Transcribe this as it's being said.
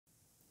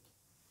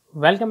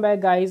Welcome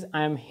back guys,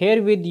 I am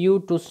here with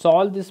you to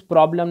solve this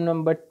problem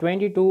number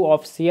 22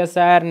 of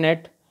CSIR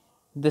NET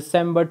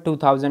December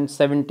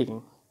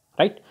 2017,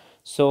 right?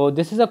 So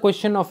this is a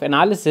question of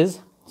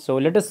analysis, so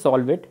let us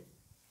solve it.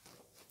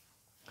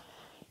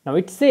 Now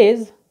it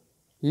says,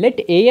 let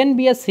an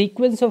be a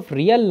sequence of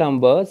real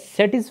numbers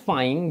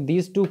satisfying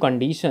these two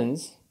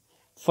conditions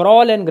for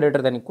all n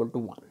greater than equal to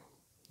 1.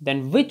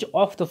 Then which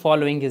of the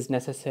following is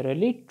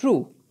necessarily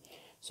true?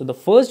 So the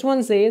first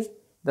one says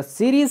the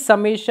series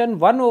summation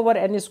 1 over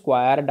n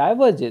square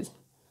diverges.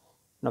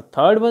 Now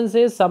third one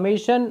says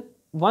summation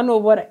 1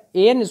 over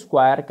an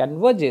square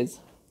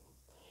converges.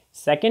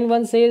 Second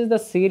one says the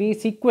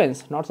series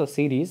sequence, not the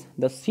series,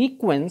 the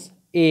sequence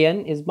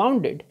an is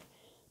bounded.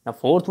 Now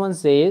fourth one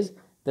says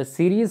the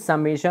series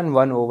summation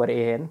 1 over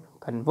an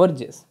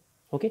converges.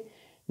 Okay.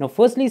 Now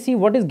firstly see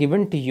what is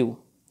given to you.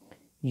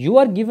 You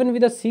are given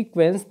with a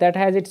sequence that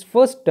has its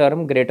first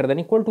term greater than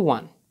equal to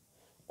 1.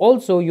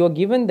 Also you are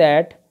given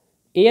that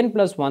an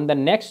plus 1, the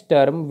next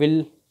term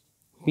will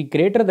be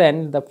greater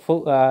than the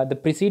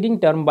preceding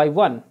term by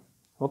 1.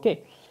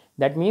 Okay.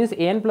 That means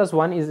an plus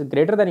 1 is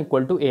greater than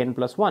equal to an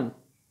plus 1.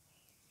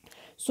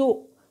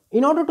 So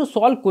in order to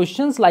solve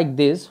questions like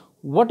this,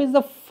 what is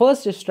the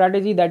first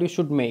strategy that you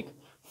should make?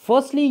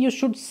 Firstly, you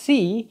should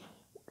think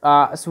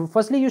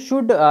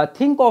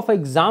of an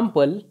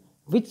example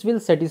which will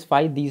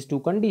satisfy these two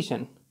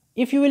conditions.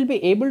 If you will be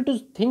able to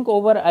think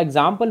over an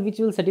example which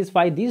will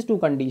satisfy these two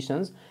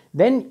conditions,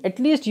 then at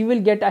least you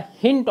will get a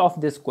hint of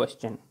this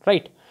question,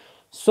 right?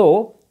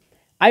 So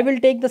I will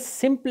take the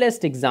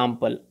simplest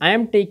example. I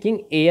am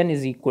taking an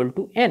is equal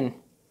to n.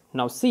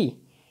 Now see,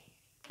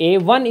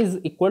 a1 is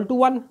equal to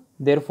 1,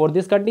 therefore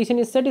this condition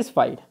is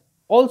satisfied.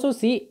 Also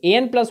see,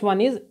 an plus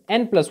 1 is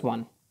n plus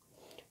 1.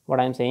 What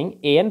I am saying,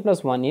 an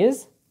plus 1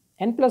 is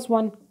n plus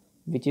 1,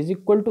 which is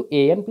equal to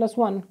an plus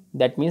 1.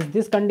 That means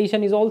this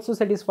condition is also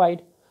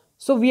satisfied.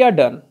 So we are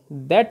done.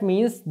 That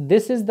means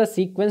this is the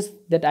sequence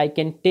that I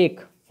can take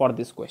for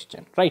this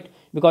question, right?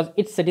 Because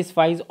it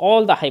satisfies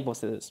all the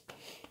hypotheses.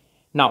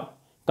 Now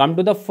come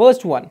to the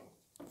first one.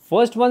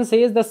 First one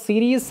says the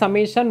series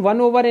summation 1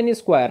 over n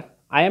square.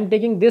 I am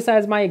taking this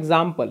as my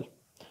example,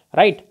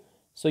 right?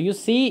 So you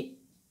see,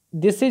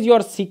 this is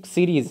your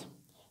series.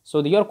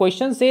 So your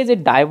question says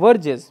it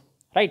diverges,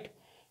 right?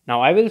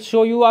 Now I will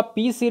show you a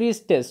p series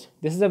test.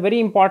 This is a very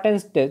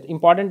important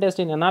test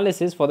in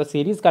analysis for the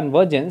series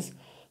convergence.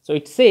 So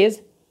it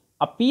says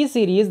a p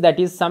series, that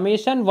is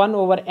summation 1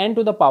 over n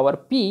to the power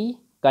p,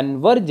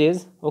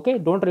 converges. Okay,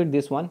 don't read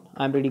this one,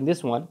 I am reading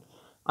this one.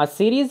 A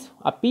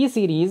p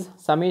series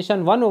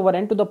summation 1 over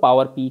n to the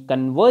power p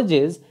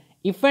converges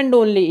if and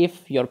only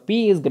if your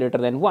p is greater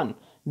than 1.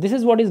 This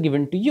is what is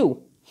given to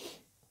you.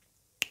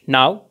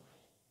 Now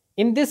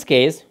in this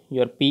case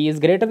your p is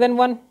greater than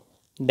 1,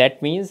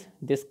 that means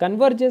this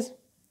converges,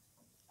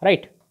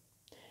 right?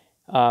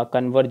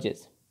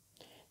 Converges.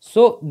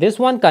 So this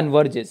one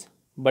converges,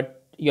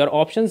 but your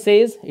option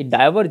says it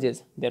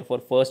diverges, therefore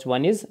first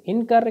one is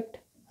incorrect,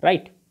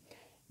 right?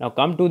 Now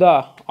come to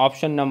the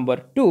option number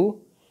 2.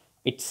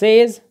 It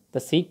says the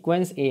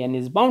sequence an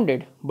is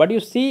bounded, but you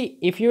see,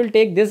 if you will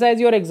take this as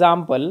your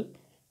example,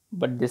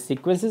 but this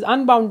sequence is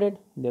unbounded,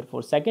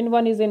 therefore second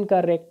one is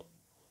incorrect.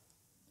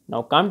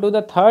 Now come to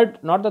the third,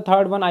 not the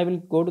third one, I will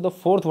go to the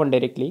fourth one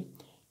directly.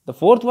 The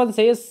fourth one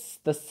says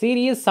the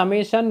series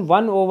summation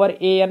 1 over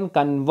an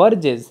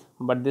converges,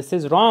 but this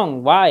is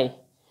wrong. Why?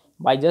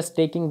 By just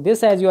taking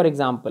this as your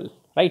example,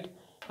 right?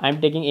 I am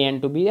taking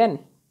an to be n.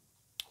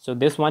 So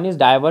this one is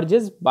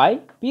diverges by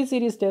p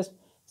series test.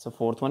 So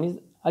fourth one is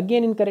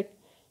again incorrect.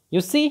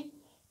 You see,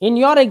 in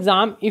your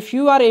exam, if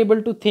you are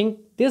able to think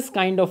this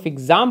kind of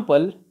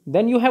example,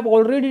 then you have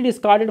already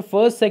discarded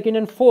first, second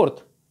and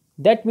fourth.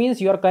 That means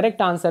your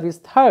correct answer is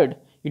third.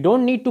 You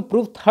don't need to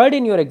prove third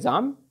in your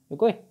exam.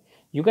 Okay,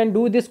 you can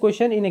do this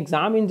question in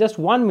exam in just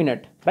 1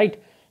 minute,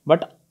 right?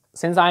 But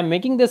since I am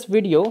making this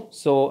video,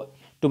 so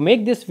to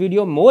make this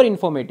video more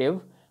informative,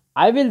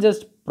 I will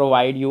just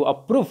provide you a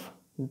proof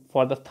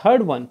for the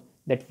third one,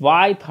 that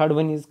why third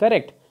one is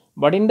correct.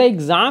 But in the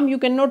exam you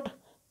cannot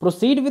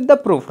proceed with the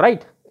proof,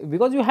 right?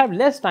 Because you have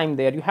less time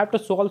there, you have to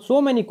solve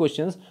so many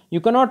questions,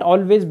 you cannot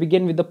always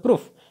begin with the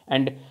proof.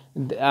 And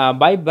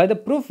by the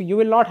proof you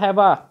will not have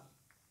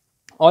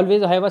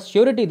always have a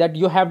surety that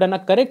you have done a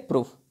correct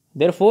proof.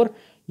 Therefore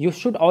you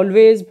should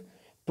always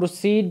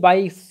proceed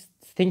by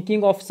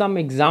thinking of some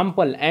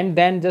example and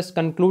then just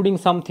concluding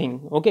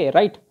something. Okay,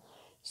 right?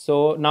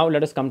 So now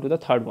let us come to the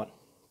third one.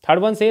 Third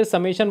one says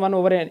summation 1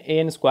 over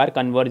an square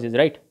converges,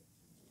 right?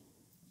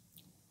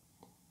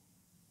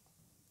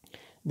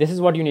 This is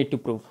what you need to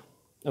prove.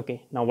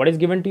 Okay, now what is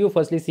given to you?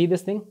 Firstly see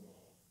this thing,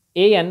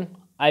 an,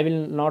 I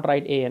will not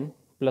write an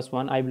plus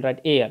 1, I will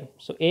write an.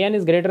 So an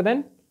is greater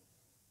than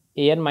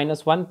an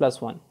minus 1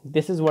 plus 1.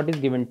 This is what is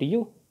given to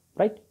you,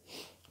 right?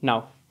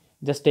 Now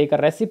just take a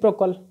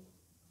reciprocal,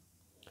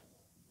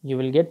 you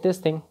will get this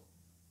thing.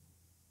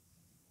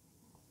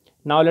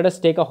 Now let us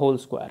take a whole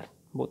square,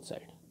 both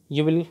sides,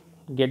 you will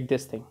get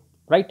this thing,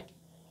 right?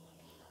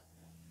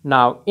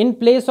 Now in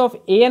place of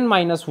an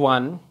minus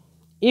 1,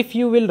 if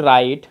you will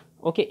write,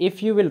 okay,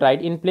 if you will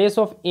write in place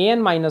of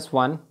an minus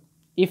 1,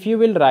 if you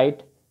will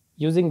write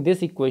using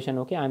this equation,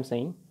 okay, I am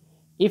saying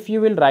if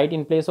you will write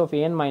in place of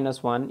an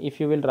minus 1, if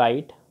you will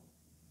write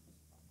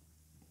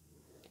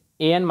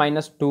an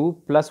minus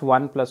 2 plus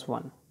 1 plus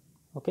 1,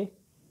 okay,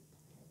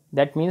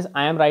 that means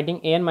I am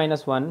writing an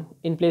minus 1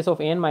 in place of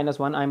an minus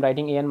 1, I am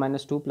writing an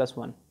minus 2 plus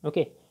 1,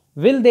 okay.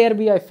 Will there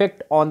be an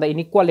effect on the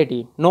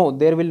inequality? No,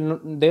 there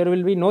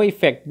will be no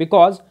effect,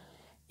 because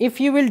if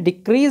you will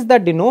decrease the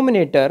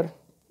denominator,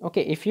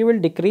 okay, if you will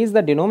decrease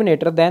the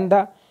denominator, then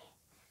the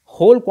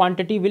whole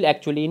quantity will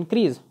actually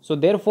increase. So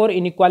therefore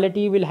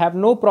inequality will have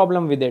no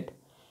problem with it.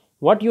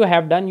 What you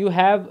have done, you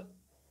have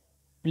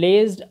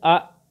placed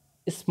a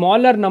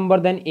smaller number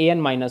than an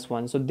minus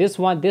 1. So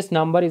this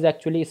number is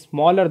actually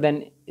smaller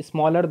than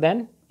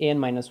an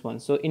minus 1.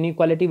 So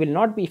inequality will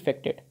not be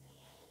affected.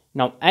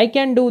 Now I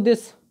can do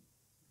this,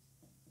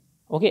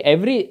 okay,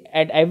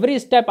 at every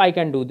step I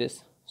can do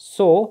this.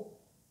 So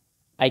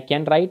I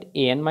can write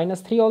an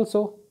minus 3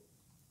 also,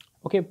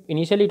 okay,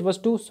 initially it was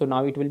 2, so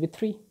now it will be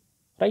 3,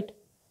 right?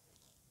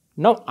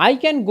 Now I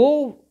can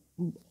go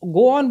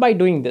on by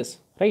doing this,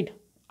 right?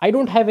 I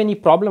don't have any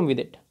problem with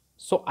it.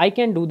 So I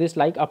can do this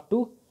like up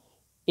to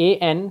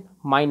an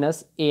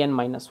minus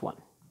 1,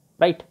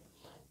 right?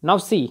 Now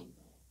see,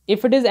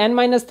 if it is n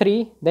minus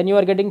 3, then you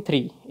are getting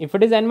 3. If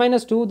it is n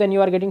minus 2, then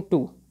you are getting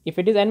 2. If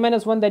it is n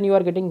minus 1, then you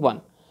are getting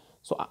 1.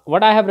 So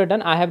what I have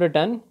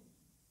written,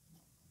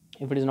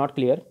 if it is not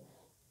clear,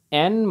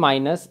 n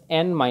minus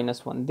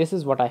 1. This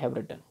is what I have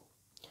written.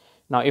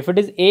 Now if it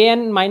is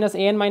n minus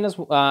n minus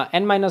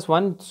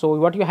 1, so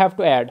what you have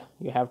to add?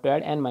 You have to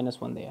add n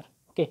minus 1 there,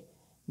 okay.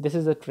 This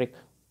is a trick.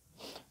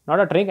 Not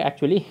a trick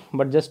actually,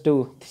 but just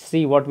to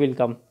see what will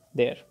come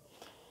there.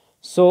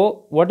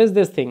 So what is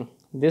this thing?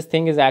 This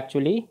thing is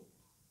actually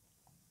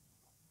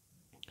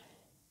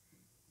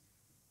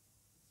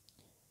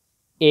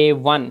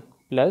a1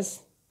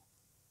 plus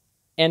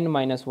n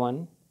minus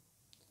 1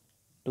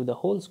 to the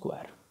whole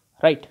square,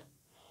 right?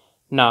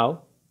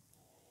 Now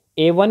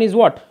a1 is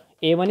what?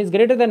 A1 is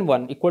greater than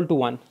 1, equal to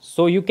 1.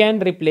 So you can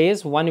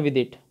replace 1 with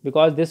it,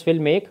 because this will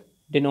make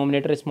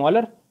denominator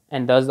smaller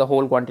and thus the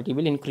whole quantity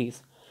will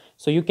increase.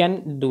 So you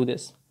can do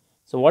this.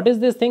 So what is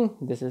this thing?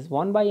 This is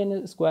 1 by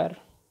n square.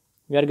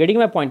 You are getting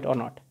my point or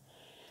not?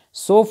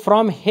 So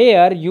from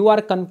here you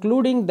are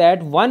concluding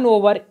that 1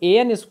 over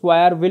an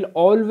square will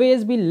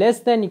always be less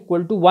than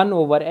equal to 1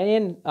 over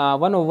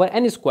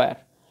n square.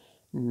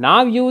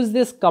 Now use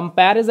this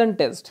comparison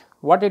test.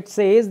 What it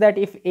says that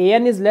if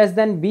an is less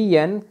than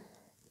bn,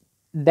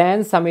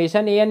 then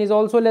summation an is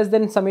also less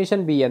than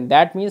summation bn.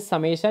 That means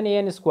summation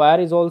an square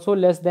is also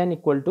less than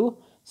equal to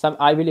some.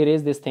 I will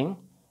erase this thing.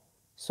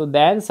 So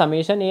then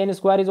summation an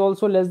square is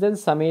also less than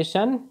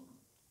summation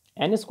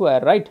n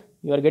square, right?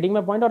 You are getting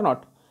my point or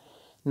not?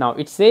 Now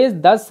it says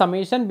thus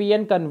summation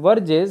bn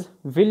converges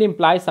will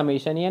imply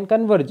summation an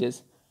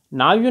converges.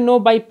 Now you know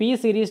by p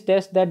series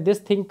test that this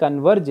thing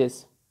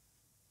converges.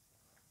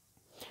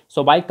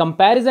 So by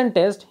comparison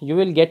test you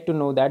will get to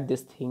know that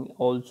this thing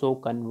also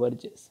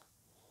converges.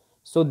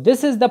 So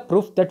this is the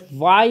proof that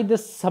why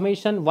this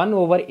summation 1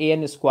 over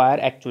an square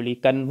actually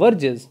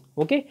converges,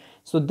 okay.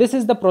 So this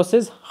is the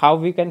process how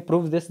we can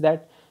prove this,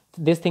 that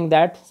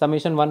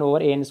summation 1 over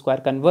an square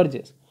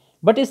converges.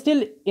 But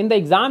still in the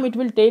exam it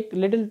will take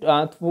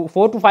little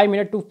 4 to 5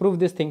 minutes to prove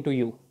this thing to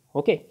you,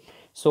 okay.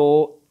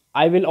 So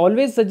I will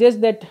always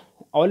suggest that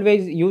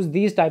always use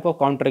these type of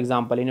counter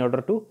example in order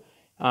to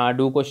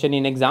do question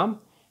in exam.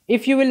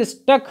 If you will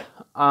stuck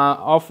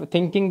of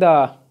thinking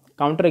the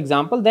counter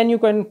example, then you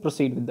can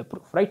proceed with the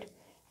proof, right?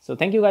 So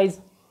thank you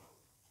guys.